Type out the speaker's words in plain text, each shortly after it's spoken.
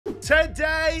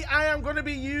Today, I am going to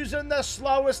be using the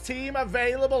slowest team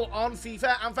available on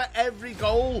FIFA, and for every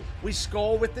goal we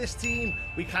score with this team,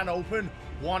 we can open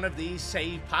one of these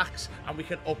save packs and we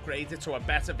can upgrade it to a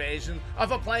better version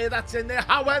of a player that's in there.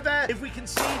 However, if we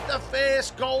concede the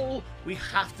first goal, we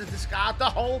have to discard the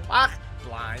whole pack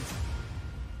blind.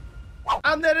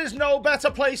 And there is no better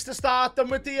place to start than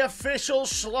with the official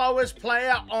slowest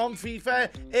player on FIFA.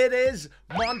 It is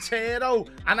Montero.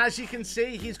 And as you can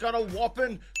see, he's got a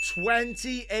whopping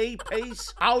 28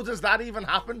 pace. How does that even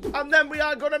happen? And then we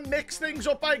are going to mix things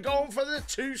up by going for the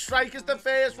two strikers. The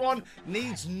first one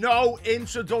needs no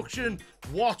introduction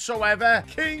whatsoever.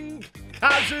 King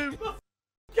Kazu.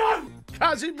 Go!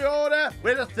 Kazumura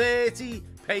with a 30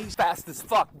 pace. Fast as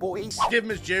fuck, boys. Give him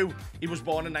his due. He was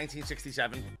born in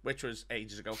 1967, which was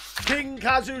ages ago. King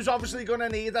Kazu's obviously going to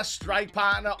need a strike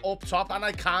partner up top, and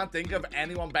I can't think of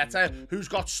anyone better who's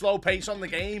got slow pace on the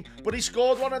game. But he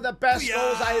scored one of the best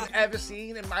goals I have ever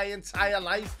seen in my entire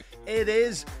life. It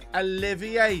is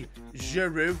Olivier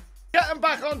Giroud. Getting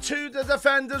back onto the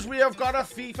defenders, we have got a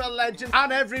FIFA legend,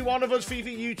 and every one of us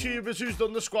FIFA YouTubers who's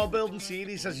done the squad building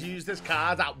series has used this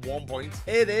card at one point.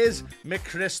 It is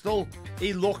McChrystal.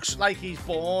 He looks like he's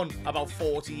born about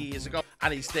 40 years ago,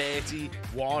 and he's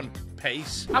 31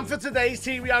 pace. And for today's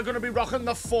team, we are going to be rocking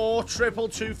the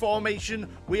 4-2-2 formation.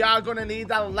 We are going to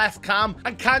need a left cam,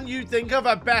 and can you think of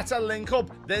a better link up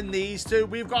than these two?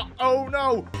 We've got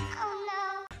Ono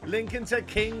linking to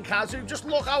King Kazu. Just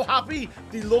look how happy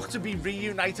they look to be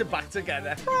reunited back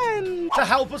together. To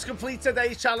help us complete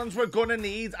today's challenge, we're gonna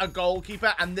need a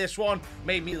goalkeeper, and this one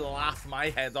made me laugh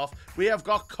my head off. We have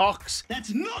got Cox.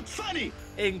 That's not funny!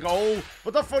 In goal.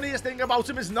 But the funniest thing about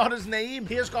him is not his name.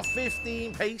 He has got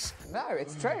 15 pace. No,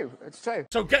 it's true. It's true.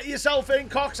 So get yourself in,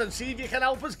 Cox, and see if you can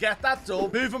help us get that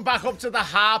done. Moving back up to the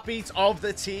heartbeat of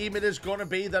the team, it is going to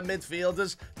be the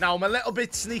midfielders. Now, I'm a little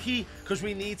bit sneaky because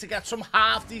we need to get some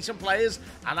half-decent players,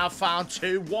 and I've found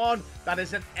two. One, that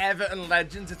is an Everton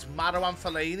legend. It's Marouane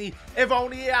Fellaini. If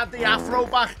only he had the afro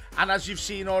back. And as you've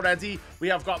seen already, we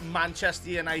have got Manchester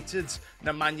United's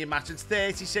Nemanja Matic's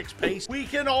 36 pace. We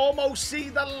can almost see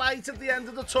the light at the end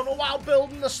of the tunnel while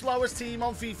building the slowest team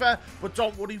on FIFA. But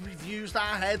don't worry, we've used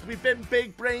our head. We've been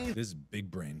big brain. This is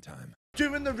big brain time.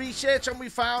 Doing the research, and we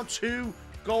found two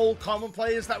goal common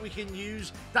players that we can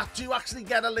use that do actually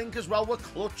get a link as well. We're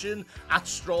clutching at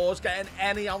straws, getting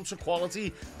any ounce of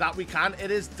quality that we can.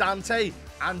 It is Dante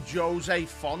and Jose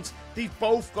Font. They've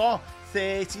both got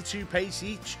 32 pace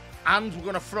each, and we're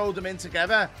going to throw them in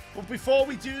together. But before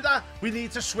we do that, we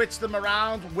need to switch them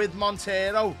around with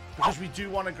Montero, because we do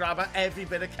want to grab every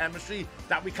bit of chemistry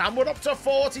that we can. We're up to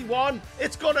 41.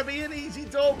 It's going to be an easy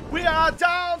dub. We are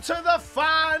down to the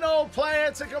final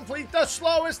player to complete the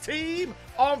slowest team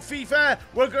on FIFA.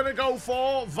 We're going to go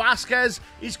for Vasquez.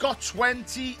 He's got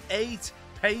 28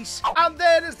 pace. And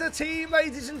there is the team,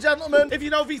 ladies and gentlemen. If you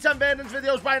know V10 Vernon's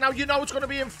videos by now, you know it's going to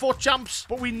be in Fut Champs,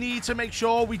 but we need to make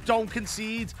sure we don't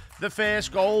concede the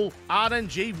first goal.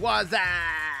 RNG was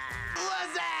that?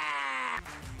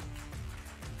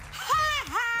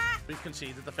 We've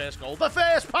conceded the first goal. The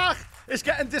first pack is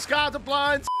getting discarded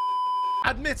blind.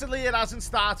 Admittedly, it hasn't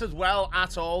started well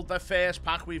at all. The first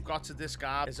pack we've got to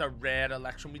discard is a rare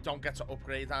election. We don't get to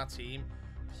upgrade our team.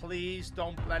 Please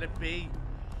don't let it be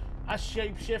a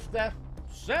shapeshifter.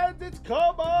 Send it,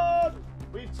 come on!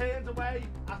 We've turned away.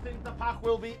 I think the pack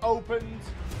will be opened.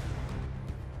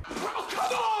 Oh,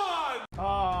 come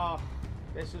on! Oh,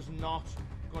 this is not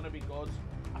going to be good.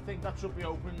 I think that should be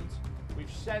opened.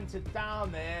 We've sent it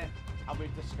down there, and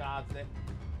we've discarded it.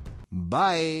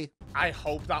 Bye. I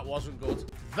hope that wasn't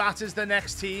good. That is the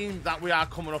next team that we are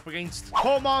coming up against.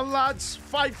 Come on, lads.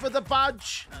 Fight for the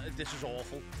badge. This is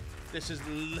awful. This is...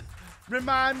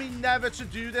 Remind me never to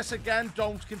do this again.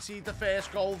 Don't concede the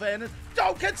first goal, Vernon.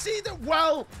 Don't concede it.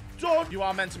 Well done. You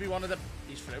are meant to be one of the...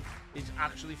 He's through. He's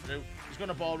actually through. He's going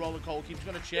to ball roll the goalkeeper. He's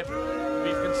going to chip.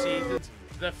 We've conceded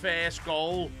the first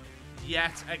goal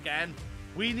yet again.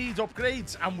 We need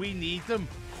upgrades, and we need them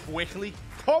quickly.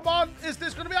 Come on. Is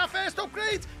this going to be our first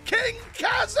upgrade? King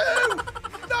Kazu!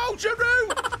 No,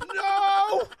 Giroud!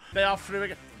 No! They are through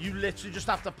again. You literally just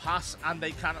have to pass, and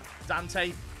they cannot.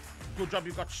 Dante... Good job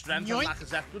you've got strength on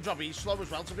Lacazette. Good job he's slow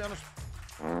as well, to be honest.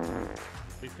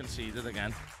 We've conceded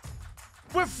again.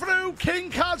 We're through, King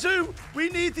Kazu. We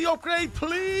need the upgrade,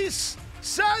 please.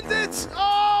 Send it.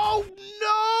 Oh,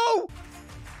 no.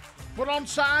 We're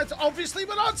onside. Obviously,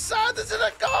 we're onside. Is it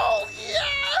a goal?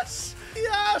 Yes.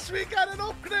 Yes, we get an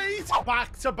upgrade.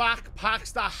 Back-to-back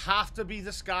packs that have to be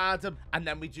discarded. And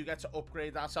then we do get to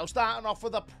upgrade ourselves. Starting off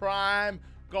with a prime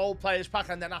gold players pack,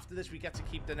 and then after this we get to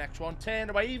keep the next one. Turn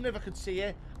away. Even if I could see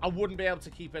it, I wouldn't be able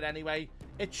to keep it anyway.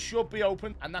 It should be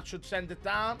open, and that should send it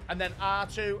down. And then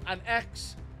R2 and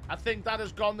X. I think that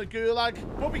has gone the gulag,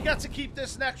 but we get to keep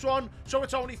this next one, so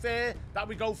it's only fair that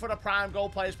we go for a prime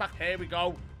gold players pack. Here we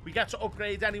go. We get to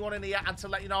upgrade anyone in here, and to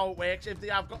let you know how it works, if they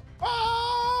have got...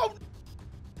 Oh!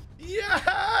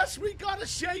 Yes! We got a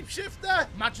shapeshifter!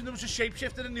 Imagine there was a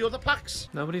shapeshifter in the other packs.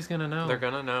 Nobody's gonna know. They're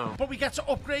gonna know. But we get to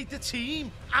upgrade the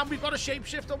team, and we've got a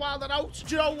shapeshifter while they're out.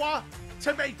 Do you know what?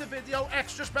 To make the video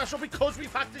extra special, because we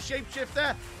packed the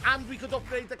shapeshifter, and we could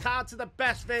upgrade the card to the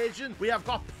best version, we have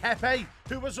got Pepe,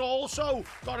 who has also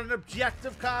got an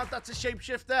objective card that's a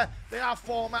shapeshifter. They are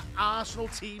former Arsenal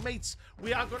teammates.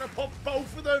 We are going to put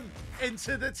both of them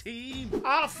into the team.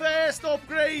 Our first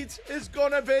upgrade is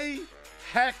going to be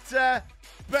Hector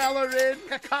Bellerin.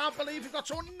 I can't believe we've got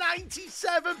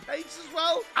 97 pace as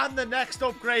well. And the next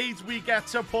upgrade we get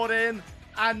to put in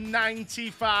a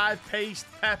 95 pace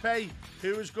Pepe,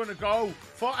 who is going to go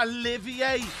for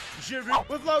Olivier Giroud.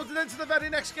 We've loaded into the very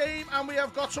next game, and we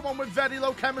have got someone with very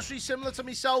low chemistry, similar to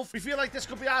myself. We feel like this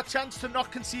could be our chance to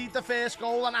not concede the first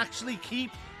goal and actually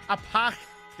keep a pack.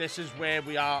 This is where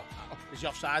we are. Oh, is he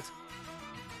offside?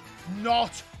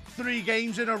 Not 3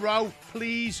 games in a row.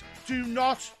 Please do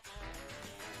not.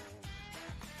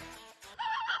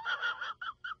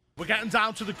 We're getting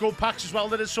down to the good packs as well.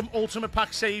 There is some ultimate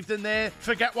packs saved in there.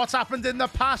 Forget what's happened in the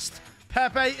past.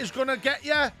 Pepe is going to get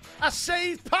you a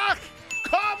saved pack.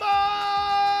 Come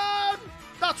on!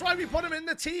 That's why we put him in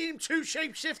the team. 2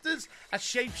 shapeshifters. A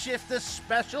shapeshifter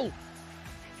special.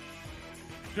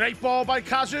 Great ball by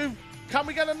Kazu. Can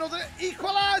we get another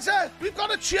equalizer? We've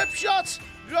got a chip shot.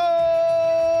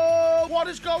 Go! What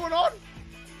is going on?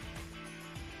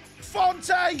 Fonte.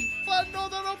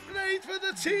 Another upgrade for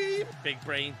the team. Big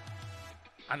brain.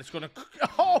 And it's going to...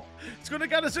 Oh! It's going to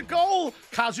get us a goal.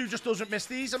 Kazu just doesn't miss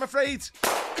these, I'm afraid.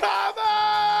 Come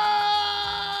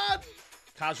on!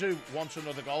 Kazu wants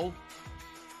another goal.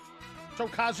 So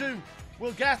Kazu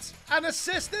will get an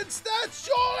assist instead,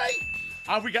 surely!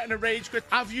 Are we getting a rage quit?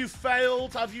 Have you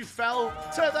failed? Have you fell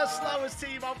to the slowest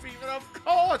team on FIFA? Of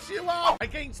course you are!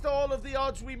 Against all of the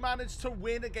odds, we managed to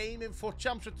win a game in Fut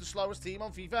Champs with the slowest team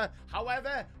on FIFA.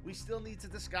 However, we still need to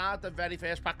discard the very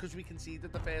first pack because we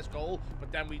conceded the first goal.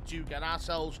 But then we do get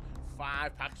ourselves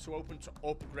 5 packs to open to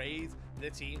upgrade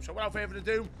the team. So without further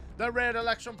ado, the rare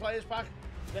election players pack.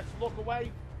 Let's look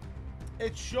away.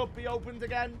 It should be opened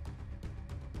again.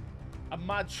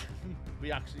 Imagine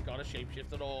we actually got a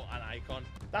shapeshifter or an icon.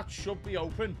 That should be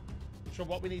open. So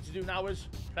what we need to do now is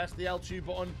press the L2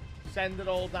 button, send it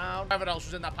all down. Whatever else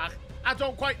was in that pack, I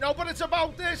don't quite know, but it's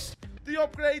about this. The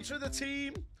upgrades for the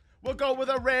team. We'll go with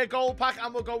a rare gold pack,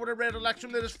 and we'll go with a rare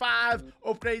election. There's 5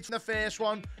 upgrades in the first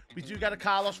one. We do get a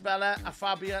Carlos Vela, a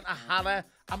Fabian, a Haller.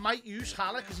 I might use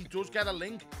Haller because he does get a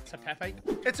link to Pepe.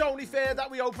 It's only fair that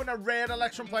we open a rare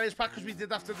election players pack because we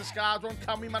did have to discard one.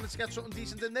 Can we manage to get something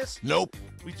decent in this? Nope.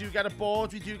 We do get a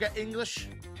board. We do get English.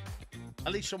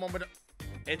 At least someone with a...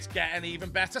 It's getting even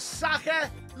better.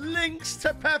 Saka links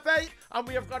to Pepe, and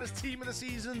we have got his team of the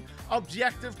season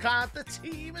objective card. The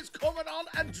team is coming on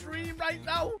a dream right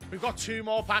now. We've got 2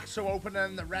 more packs to open,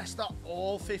 and the rest are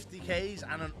all 50Ks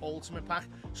and an ultimate pack.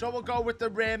 So we'll go with the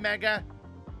rare mega.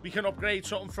 We can upgrade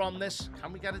something from this.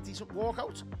 Can we get a decent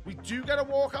walkout? We do get a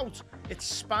walkout. It's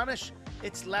Spanish.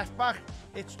 It's left back.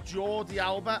 It's Jordi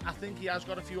Alba. I think he has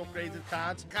got a few upgraded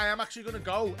cards. I am actually going to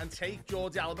go and take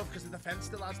Jordi Alba because the defense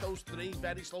still has those 3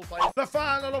 very slow players. The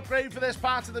final upgrade for this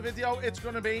part of the video, it's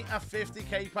going to be a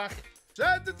 50K pack.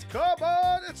 Send it, come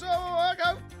on, it's a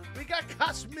workout. We get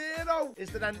Casemiro.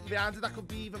 Is there anything behind it that could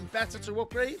be even better to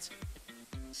upgrade?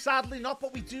 Sadly not,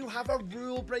 but we do have a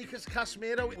rule breakers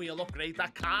Casemiro. We'll upgrade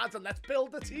that card and let's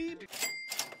build the team.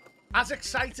 As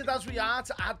excited as we are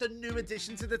to add the new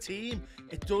addition to the team,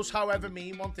 it does, however,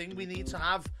 mean one thing. We need to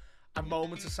have a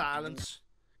moment of silence.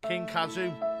 King Kazu,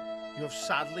 you have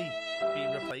sadly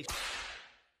been replaced.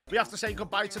 We have to say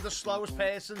goodbye to the slowest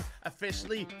person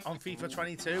officially on FIFA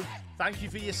 22. Thank you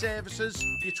for your services.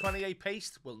 Your 28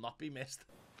 pace will not be missed.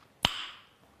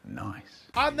 Nice.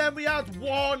 And then we had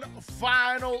one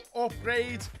final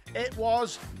upgrade. It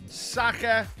was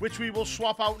Saka, which we will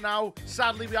swap out now.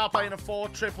 Sadly, we are playing a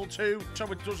 4-2-2,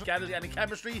 so it doesn't get us any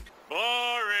chemistry.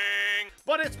 Boring.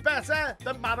 But it's better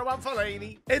than Mano and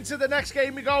Fellaini. Into the next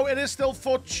game we go. It is still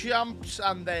Fut Champs,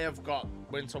 and they have got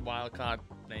Winter Wildcard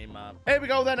Neymar. Here we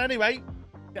go then anyway.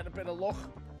 Get a bit of luck.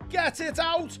 Get it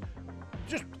out.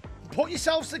 Just put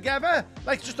yourselves together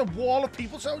like just a wall of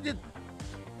people. So you...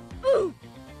 Ooh.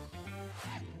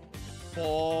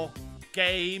 4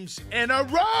 games in a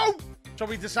row. So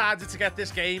we decided to get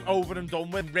this game over and done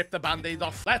with, rip the band-aid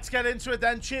off. Let's get into it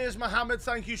then. Cheers, Mohammed.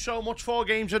 Thank you so much. 4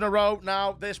 games in a row.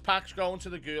 Now, this pack's going to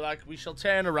the gulag. We shall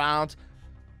turn around.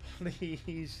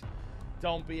 Please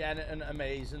don't be anything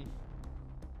amazing.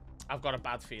 I've got a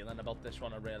bad feeling about this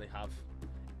one. I really have.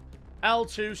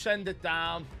 L2, send it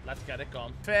down. Let's get it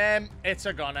gone. Firm, it's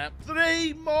a goner.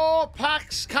 3 more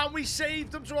packs. Can we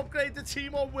save them to upgrade the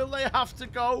team, or will they have to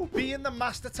go? Being the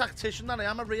master tactician that I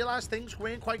am, I realised things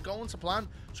weren't quite going to plan.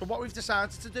 So what we've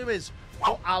decided to do is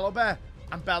put Alaba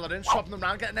and Bellerin, swap them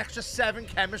around, get an extra 7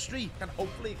 chemistry, and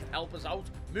hopefully it can help us out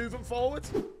moving forward.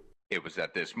 It was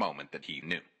at this moment that he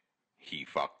knew. He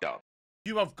fucked up.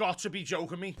 You have got to be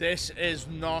joking me. This is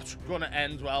not going to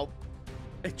end well.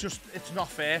 It's not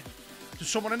fair. There's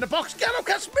someone in the box. Get him,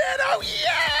 Casemiro!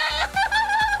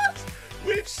 Yes!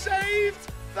 We've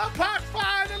saved the pack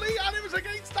finally, and it was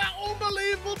against that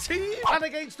unbelievable team. And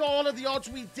against all of the odds,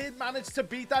 we did manage to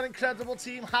beat that incredible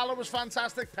team. Haller was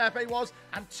fantastic, Pepe was,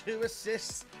 and 2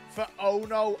 assists for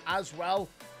Ono as well.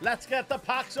 Let's get the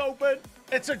packs open.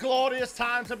 It's a glorious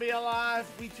time to be alive.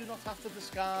 We do not have to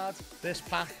discard this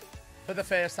pack for the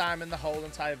first time in the whole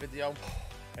entire video.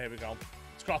 Here we go.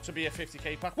 It's got to be a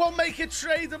 50k pack. We'll make it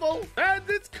tradable. And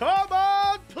it's, come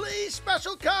on, please,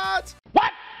 special card.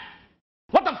 What?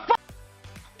 What the fuck?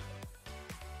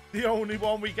 The only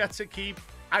one we get to keep.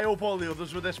 I hope all the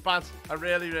others were this bad. I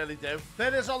really, really do.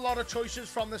 There is a lot of choices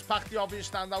from this pack. The obvious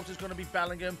standout is going to be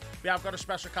Bellingham. We have got a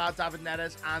special card, David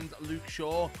Neres and Luke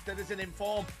Shaw. There is an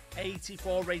inform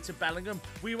 84 rated Bellingham.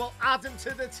 We will add him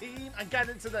to the team and get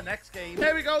into the next game.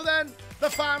 Here we go then. The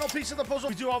final piece of the puzzle.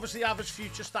 We do obviously have his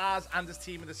future stars and his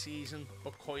team of the season,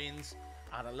 but coins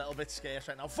are a little bit scarce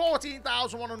right now.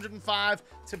 14,105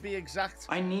 to be exact.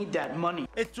 I need that money.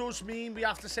 It does mean we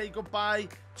have to say goodbye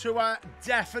to a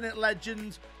definite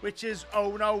legend, which is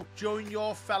Ono. Join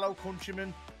your fellow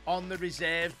countrymen on the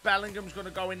reserve. Bellingham's going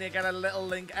to go in there, get a little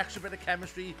link, extra bit of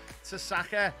chemistry to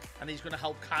Saka, and he's going to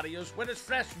help carry us with his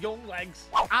fresh young legs.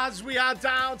 As we are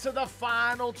down to the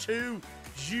final 2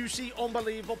 juicy,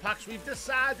 unbelievable packs, we've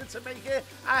decided to make it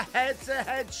a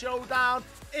head-to-head showdown.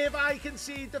 If I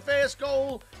concede the first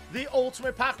goal, the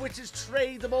ultimate pack, which is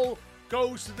tradable,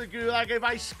 goes to the gulag. If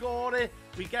I score it,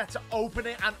 we get to open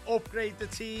it and upgrade the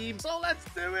team. So let's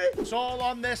do it. It's all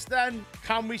on this then.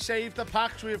 Can we save the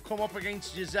packs? We have come up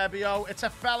against Eusebio. It's a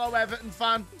fellow Everton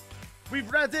fan. We've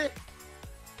read it.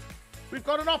 We've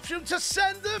got an option to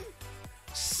send him.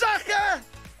 Saka!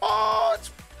 Oh,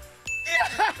 it's...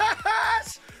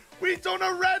 Yes! We've done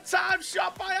a red time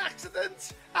shot by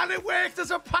accident, and it worked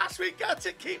as a pass. We get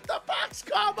to keep the packs.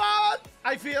 Come on!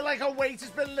 I feel like a weight has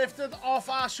been lifted off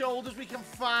our shoulders. We can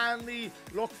finally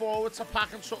look forward to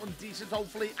packing something decent,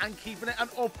 hopefully, and keeping it and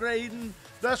upgrading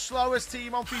the slowest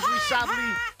team on FIFA. We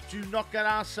sadly do not get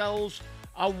ourselves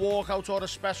a walkout or a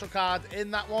special card in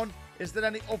that one. Is there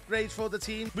any upgrades for the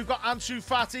team? We've got Ansu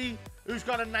Fati, who's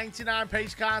got a 99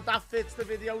 pace card. That fits the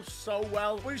video so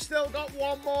well. We've still got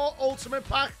one more ultimate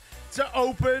pack to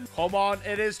open. Come on,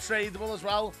 it is tradable as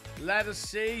well. Let us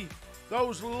see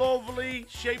those lovely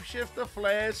shapeshifter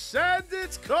flares. Send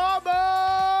it, come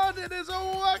on! It is a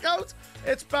walkout.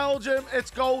 It's Belgium,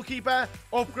 it's goalkeeper.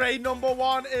 Upgrade number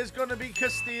 1 is going to be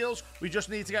Casteels. We just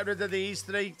need to get rid of these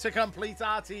 3 to complete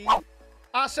our team.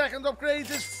 Our second upgrade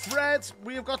is Fred.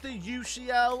 We have got the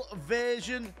UCL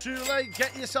version. Tule,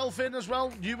 get yourself in as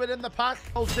well. You were in the pack.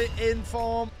 The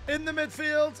inform. In the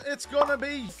midfield, it's going to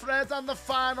be Fred, and the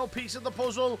final piece of the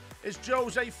puzzle is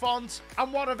Jose Font.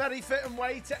 And what a very fitting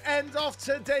way to end off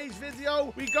today's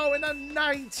video. We go in a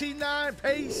 99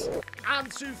 pace.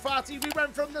 Ansu Fati. We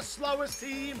went from the slowest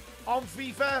team on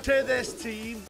FIFA to this team.